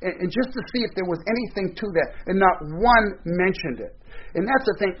 and just to see if there was anything to that, and not one mentioned it. And that's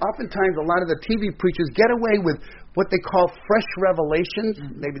the thing. Oftentimes, a lot of the TV preachers get away with what they call fresh revelations.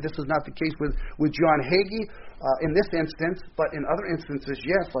 Maybe this is not the case with John Hagee in this instance, but in other instances,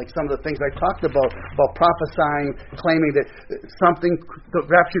 yes, like some of the things I talked about prophesying, claiming that the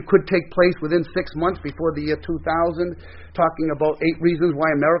rapture could take place within 6 months before the year 2000, talking about 8 reasons why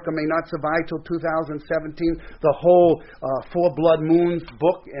America may not survive till 2017, the whole Four Blood Moons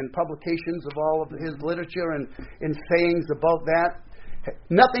book and publications of all of his literature and sayings about that.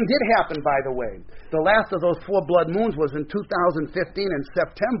 Nothing did happen, by the way. The last of those 4 blood moons was in 2015 in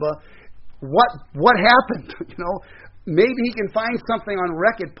September. What happened? Maybe he can find something on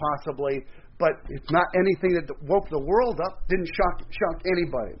record possibly, but it's not anything that woke the world up, didn't shock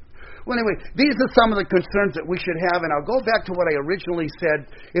anybody. Well, anyway, these are some of the concerns that we should have, and I'll go back to what I originally said.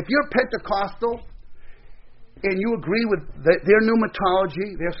 If you're Pentecostal and you agree with their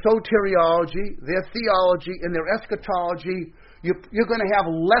pneumatology, their soteriology, their theology, and their eschatology, you're going to have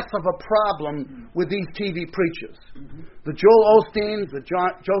less of a problem with these TV preachers. Mm-hmm. The Joel Osteens, the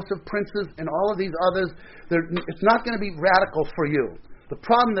Joseph Princes, and all of these others, it's not going to be radical for you. The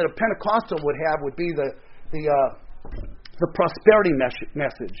problem that a Pentecostal would have would be the prosperity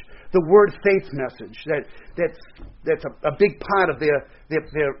message, the word faith message. That's a big part of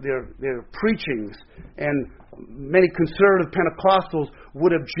their preachings. And many conservative Pentecostals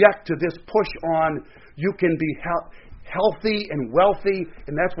would object to this push on you can be healthy and wealthy,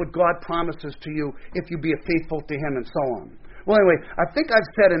 and that's what God promises to you if you be faithful to Him and so on. Well, anyway, I think I've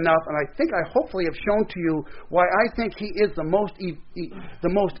said enough, and I think I hopefully have shown to you why I think he is the most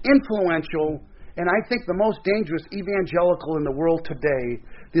influential, and I think the most dangerous evangelical in the world today.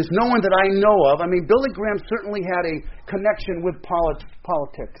 There's no one that I know of. I mean, Billy Graham certainly had a connection with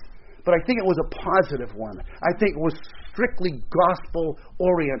politics, but I think it was a positive one. I think it was strictly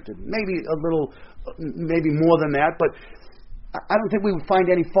gospel-oriented. Maybe a little, maybe more than that, but I don't think we would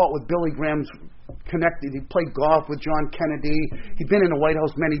find any fault with Billy Graham's connected. He played golf with John Kennedy. He'd been in the White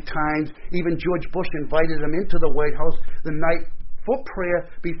House many times. Even George Bush invited him into the White House the night for prayer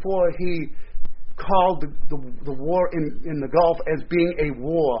before he called the war in the Gulf as being a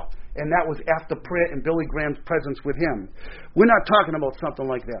war. And that was after prayer and Billy Graham's presence with him. We're not talking about something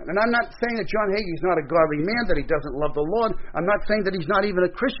like that. And I'm not saying that John Hagee's not a godly man, that he doesn't love the Lord. I'm not saying that he's not even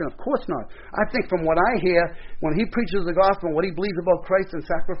a Christian. Of course not. I think from what I hear, when he preaches the gospel and what he believes about Christ and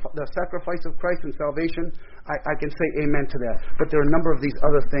the sacrifice of Christ and salvation, I can say amen to that. But there are a number of these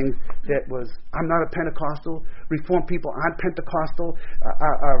other things that was, I'm not a Pentecostal. Reformed people aren't Pentecostal.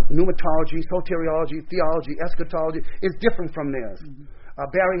 Our pneumatology, soteriology, theology, eschatology is different from theirs.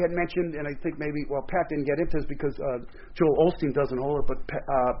 Barry had mentioned, and I think maybe, well, Pat didn't get into this because Joel Osteen doesn't hold it, but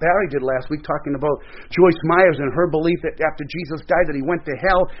Barry did last week, talking about Joyce Myers and her belief that after Jesus died that he went to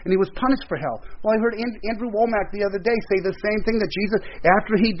hell and he was punished for hell. Well, I heard Andrew Womack the other day say the same thing, that Jesus,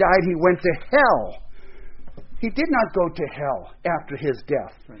 after he died, he went to hell. He did not go to hell after his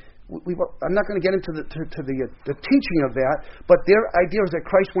death. Right. I'm not going to get into the teaching of that, but their idea is that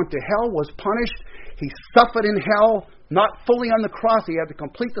Christ went to hell, was punished, he suffered in hell, not fully on the cross. He had to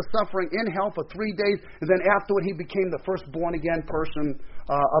complete the suffering in hell for 3 days, and then afterward he became the first born-again person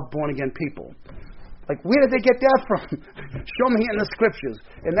of born-again people. Like, where did they get that from? Show me in the Scriptures.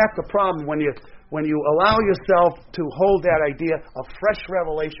 And that's the problem when you allow yourself to hold that idea of fresh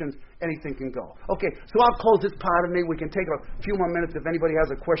revelations. Anything can go. Okay, so I'll close this part of me. We can take a few more minutes if anybody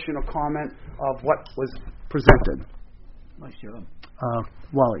has a question or comment of what was presented.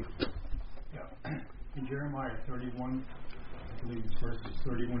 Wally. Yeah. In Jeremiah 31, I believe it's verses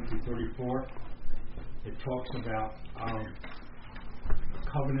 31 through 34, it talks about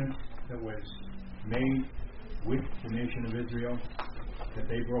covenant that was made with the nation of Israel that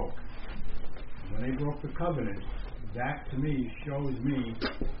they broke. When they broke the covenant, that to me shows me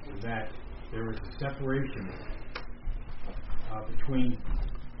that there is a separation between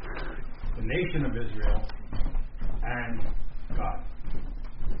the nation of Israel and God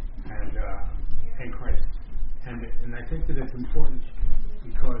and Christ. And I think that it's important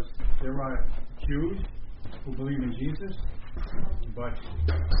because there are Jews who believe in Jesus, but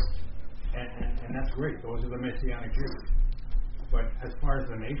and that's great. Those are the Messianic Jews. But as far as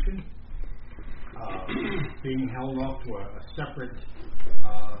the nation, being held off to a separate,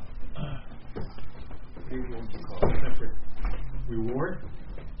 separate reward,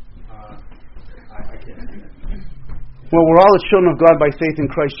 I can't do that. Well, we're all the children of God by faith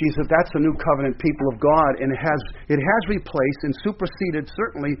in Christ Jesus. That's the new covenant people of God, and it has replaced and superseded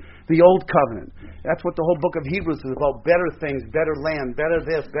certainly the old covenant. That's what the whole book of Hebrews is about: better things, better land, better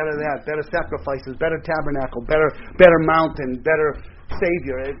this, better that, better sacrifices, better tabernacle, better mountain, better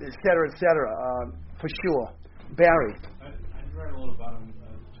Savior, etc., for sure. Barry. I read a little about him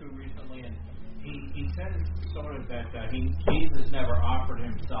too recently, and he said sort of that Jesus never offered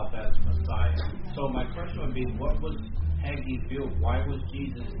himself as Messiah. So my question would be, what was Hagee's view? Why was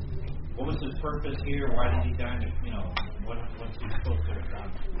Jesus? What was his purpose here? Why did he die? What's he supposed to have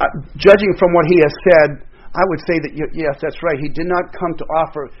done? Judging from what he has said, I would say that yes, that's right. He did not come to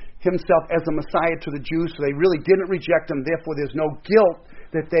offer himself as a Messiah to the Jews, so they really didn't reject him. Therefore, there's no guilt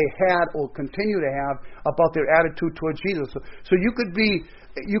that they had or continue to have about their attitude towards Jesus. So you could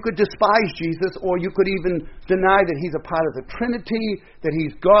despise Jesus, or you could even deny that he's a part of the Trinity, that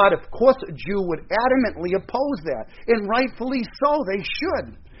he's God. Of course, a Jew would adamantly oppose that, and rightfully so. They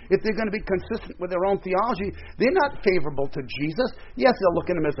should. If they're going to be consistent with their own theology, they're not favorable to Jesus. Yes, they'll look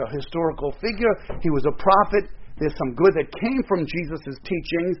at him as a historical figure. He was a prophet. There's some good that came from Jesus'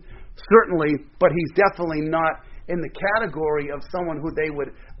 teachings, certainly, but he's definitely not in the category of someone who they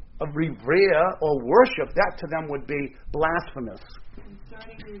would revere or worship. That to them would be blasphemous.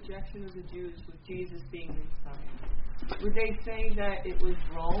 Concerning the rejection of the Jews with Jesus being the Messiah, would they say that it was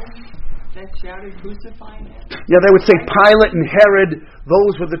Rome that shouted, "Crucify him"? Yeah, they would say Pilate and Herod,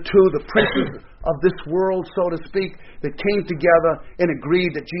 those were the two, the princes of this world, so to speak, that came together and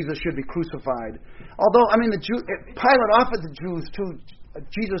agreed that Jesus should be crucified. Although, Pilate offered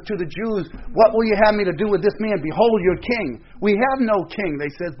Jesus to the Jews, "What will you have me to do with this man? Behold your king." "We have no king," they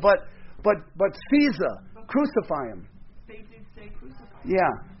said, but Caesar, crucify him. They did say crucify him.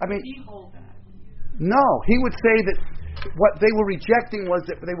 Yeah, Did he hold that? No, he would say that what they were rejecting was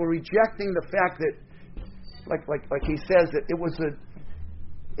that they were rejecting the fact that, like he says, that it was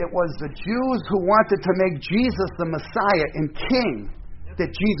the Jews who wanted to make Jesus the Messiah and King that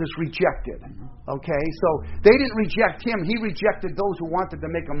Jesus rejected. Okay, so they didn't reject him. He rejected those who wanted to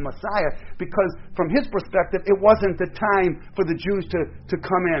make him Messiah because, from his perspective, it wasn't the time for the Jews to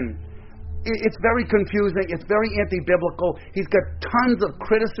come in. It's very confusing. It's very anti-biblical. He's got tons of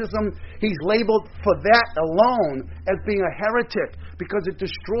criticism. He's labeled for that alone as being a heretic because it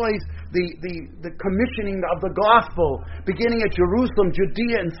destroys the commissioning of the gospel, beginning at Jerusalem,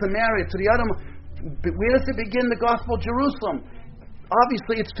 Judea, and Samaria to the other. Where does it begin, the gospel? Jerusalem.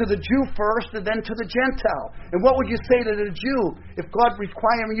 Obviously, it's to the Jew first and then to the Gentile. And what would you say to the Jew if God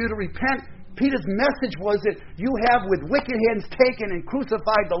requiring you to repent? Peter's message was that you have with wicked hands taken and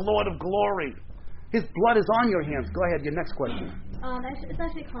crucified the Lord of glory. His blood is on your hands. Go ahead, your next question. It's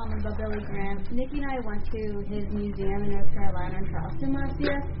actually a comment about Billy Graham. Nikki and I went to his museum in North Carolina in Charleston last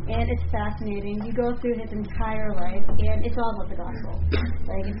year, and it's fascinating. You go through his entire life, and it's all about the gospel.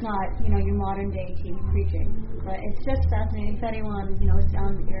 Like, it's not, your modern day TV preaching, but it's just fascinating. If anyone, is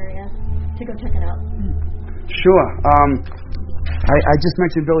down in the area, to go check it out. Sure. I just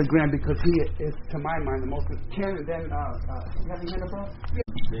mentioned Billy Graham because he is, to my mind, the most. Ken, and then, have you heard about?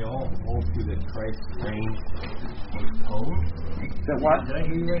 They all hold to that Christ's reign is postponed. That what? Did I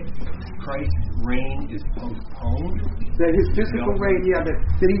hear you right? Christ's reign is postponed? That his physical reign, that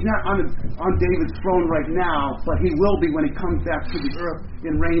he's not on David's throne right now, but he will be when he comes back to the earth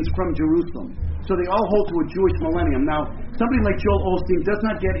and reigns from Jerusalem. So they all hold to a Jewish millennium. Now, somebody like Joel Osteen does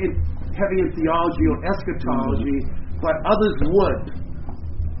not get heavy in theology or eschatology, but others would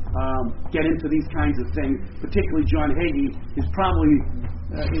get into these kinds of things. Particularly John Hagee is probably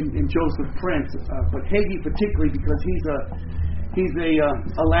in Joseph Prince, but Hagee particularly because he's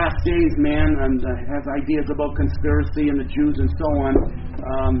a last days man and has ideas about conspiracy and the Jews and so on.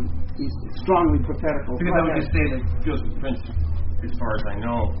 He's strongly prophetical. Because I would just say that Joseph Prince, as far as I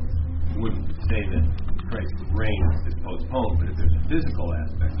know, wouldn't say that Christ's reign is postponed, but if there's a physical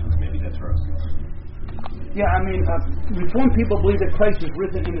aspect to it, maybe that's where I was concerned. Yeah, Reformed people believe that Christ is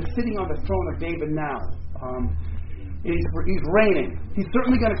risen and is sitting on the throne of David now. He's reigning. He's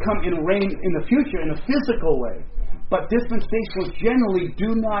certainly going to come and reign in the future in a physical way. But dispensationalists generally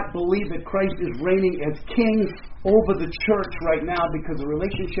do not believe that Christ is reigning as king over the church right now, because the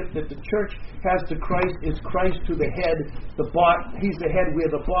relationship that the church has to Christ is Christ to the head. He's the head,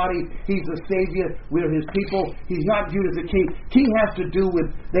 we're the body. He's the Savior, we're His people. He's not viewed as a king. King has to do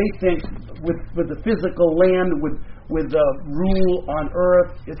with, they think, with the physical land, with rule on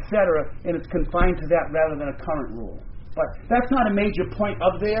earth, etc., and it's confined to that rather than a current rule. But that's not a major point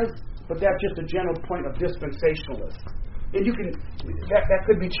of theirs, but that's just a general point of dispensationalists. And that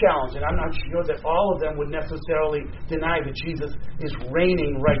could be challenged, and I'm not sure that all of them would necessarily deny that Jesus is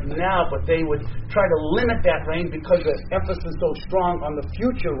reigning right now, but they would try to limit that reign because the emphasis is so strong on the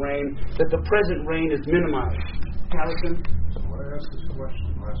future reign that the present reign is minimized. Harrison? So I asked this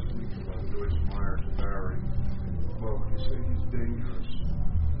question last week about Joyce Meyer to Barry. Well, when you say he's dangerous,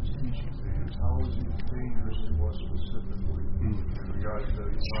 his teaching is, how is he dangerous to us specifically? In regards to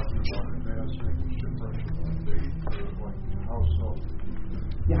he's talking about advancing shipwreck on date, how so?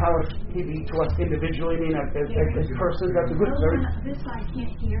 Yeah, how is he to us individually? I mean, as persons? That's a good word. This side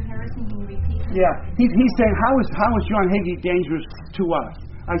can't hear Harrison. Can you repeat that? Yeah, he's saying how is John Hagee dangerous to us?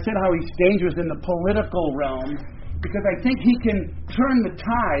 I said how he's dangerous in the political realm, because I think he can turn the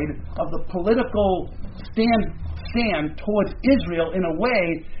tide of the political stand towards Israel in a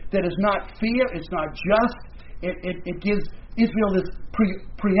way that is not fair, it's not just, it gives Israel this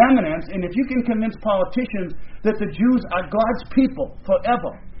preeminence, and if you can convince politicians that the Jews are God's people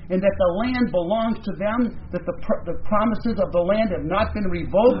forever, and that the land belongs to them, that the promises of the land have not been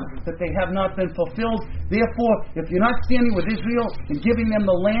revoked, that they have not been fulfilled, therefore, if you're not standing with Israel and giving them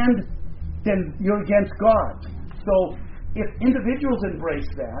the land, then you're against God. So, if individuals embrace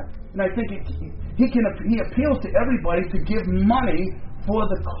that, and I think he appeals to everybody to give money for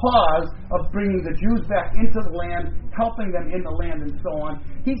the cause of bringing the Jews back into the land, helping them in the land, and so on.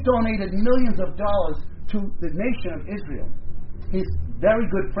 He's donated millions of dollars to the nation of Israel. He's very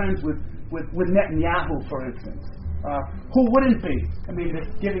good friends with Netanyahu, for instance. Who wouldn't be? I mean,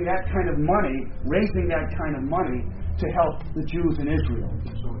 giving that kind of money, raising that kind of money to help the Jews in Israel.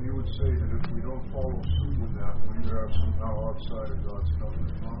 So you would say that if we don't follow suit with that, we are somehow outside of God's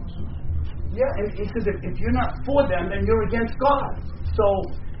covenant promises? Yeah, and he says if you're not for them, then you're against God. So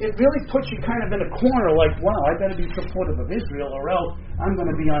it really puts you kind of in a corner like, wow, I better be supportive of Israel or else I'm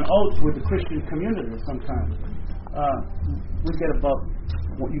going to be on oath with the Christian community sometimes. We get above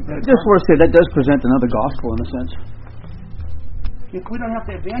what you've been. Just want to say that does present another gospel in a sense. if we don't have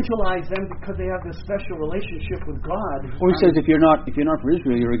to evangelize them because they have this special relationship with God. Or he says if you're not for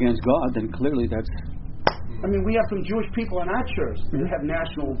Israel, you're against God. Then clearly that's. I mean, we have some Jewish people in our church that have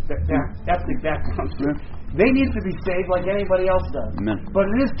national ethnic backgrounds. They need to be saved like anybody else does. Amen. But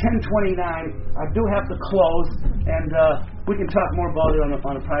it is 10:29. I do have to close, and we can talk more about it on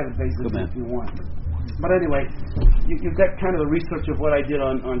a private basis if you want. But anyway, you've got kind of the research of what I did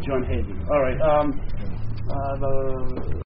on John Hagee. All right.